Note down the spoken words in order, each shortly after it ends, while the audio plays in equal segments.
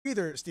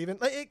either, Steven.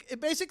 Like, it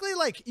basically,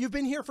 like, you've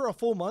been here for a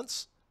full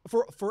month,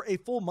 for a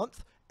full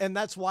month, and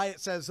that's why it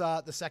says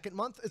the second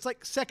month. It's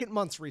like second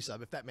month's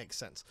resub, if that makes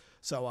sense.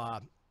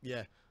 So,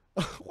 yeah.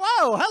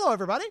 Whoa, hello,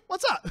 everybody.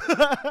 What's up?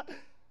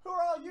 Who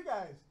are all you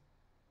guys?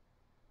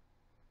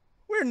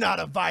 We're not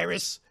a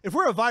virus. If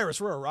we're a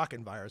virus, we're a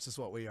rockin' virus is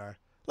what we are.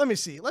 Let me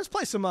see. Let's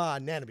play some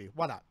Nanobii.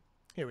 Why not?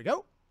 Here we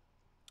go.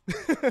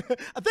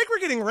 I think we're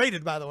getting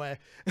rated, by the way.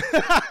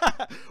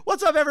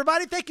 What's up,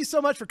 everybody? Thank you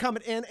so much for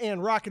coming in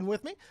and rocking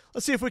with me.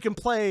 Let's see if we can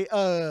play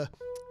a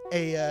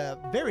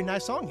very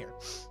nice song here.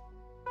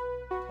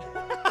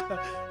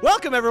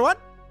 Welcome, everyone.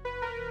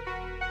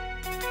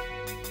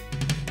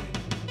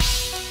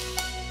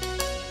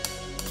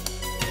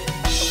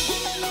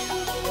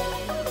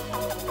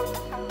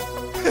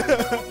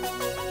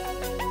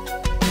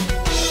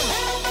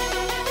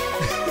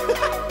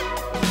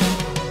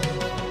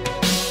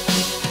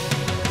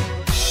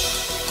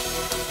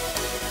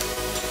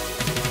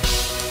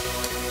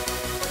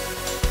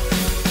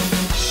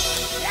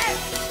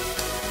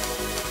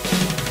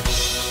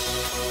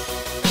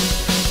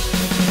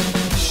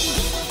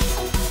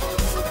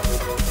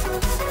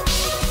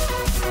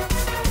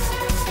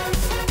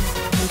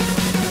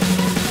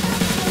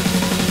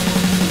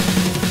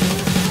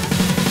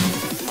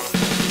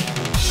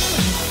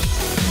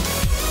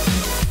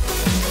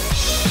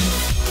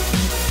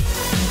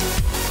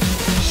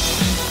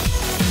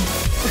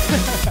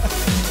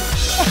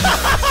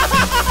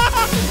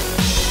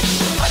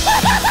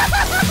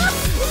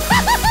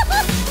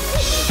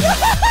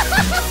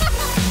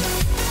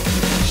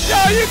 Yo,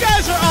 you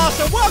guys are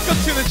awesome. Welcome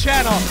to the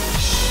channel.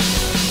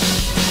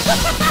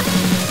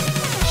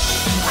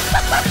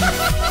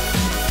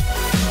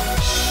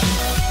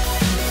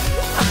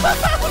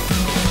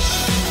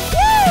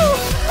 Woo!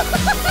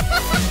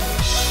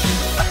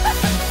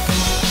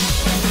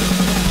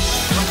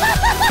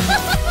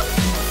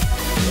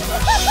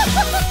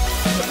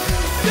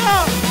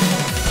 Yo,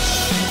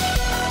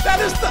 that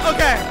is the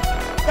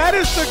that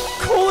is the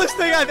coolest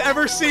thing I've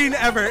ever seen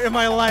in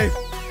my life.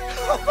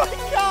 Oh my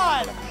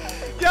God.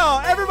 Yo,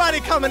 everybody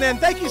coming in,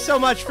 thank you so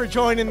much for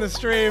joining the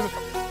stream.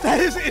 That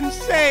is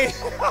insane.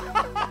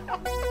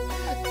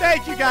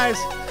 Thank you, guys.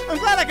 I'm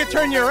glad I could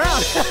turn you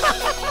around.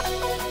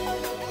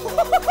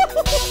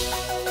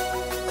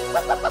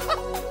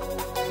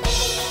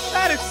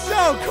 That is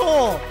so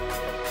cool.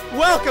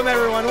 Welcome,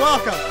 everyone.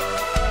 Welcome.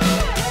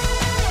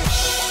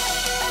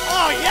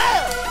 Oh,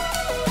 yeah.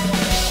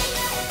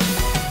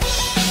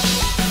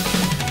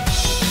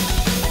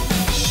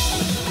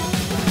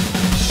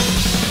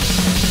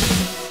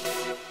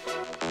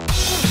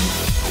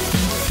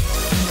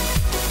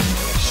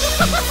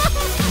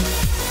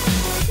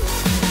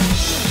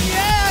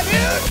 Yeah,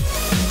 dude!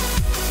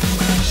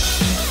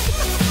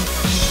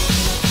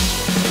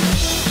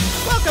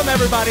 Welcome,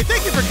 everybody.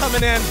 Thank you for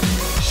coming in.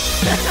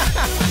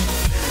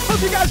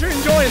 Hope you guys are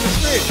enjoying the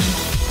stream.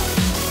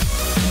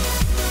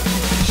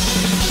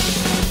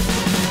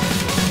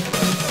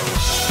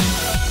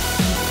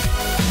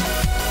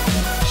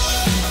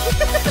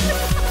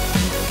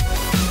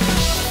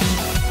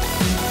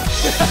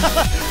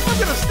 I'm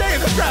gonna stay.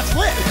 This crowd's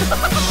lit.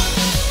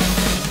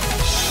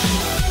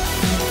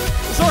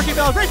 Zorky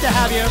Bell, great to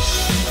have you.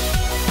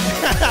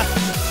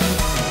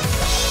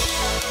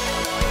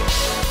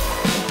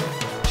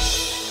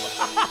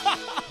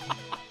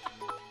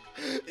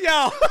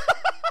 Yo,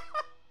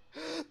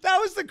 that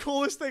was the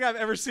coolest thing I've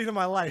ever seen in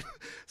my life.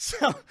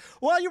 So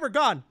while you were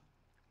gone,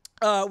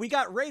 we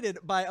got rated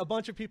by a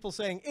bunch of people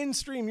saying, in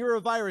stream, you're a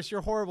virus,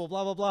 you're horrible,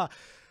 blah, blah, blah.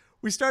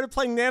 We started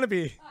playing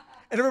Nanobii,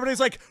 and everybody's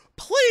like,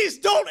 please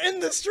don't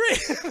end the stream.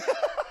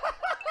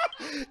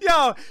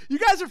 Yo, you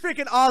guys are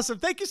freaking awesome.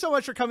 Thank you so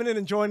much for coming in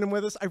and joining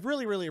with us. I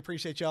really, really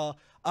appreciate y'all.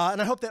 And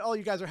I hope that all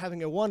you guys are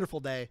having a wonderful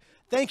day.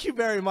 Thank you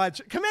very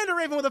much. Commander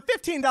Raven with a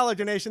 $15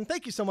 donation.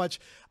 Thank you so much.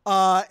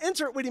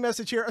 Insert witty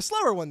message here. A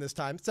slower one this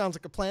time. Sounds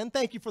like a plan.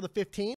 Thank you for the 15.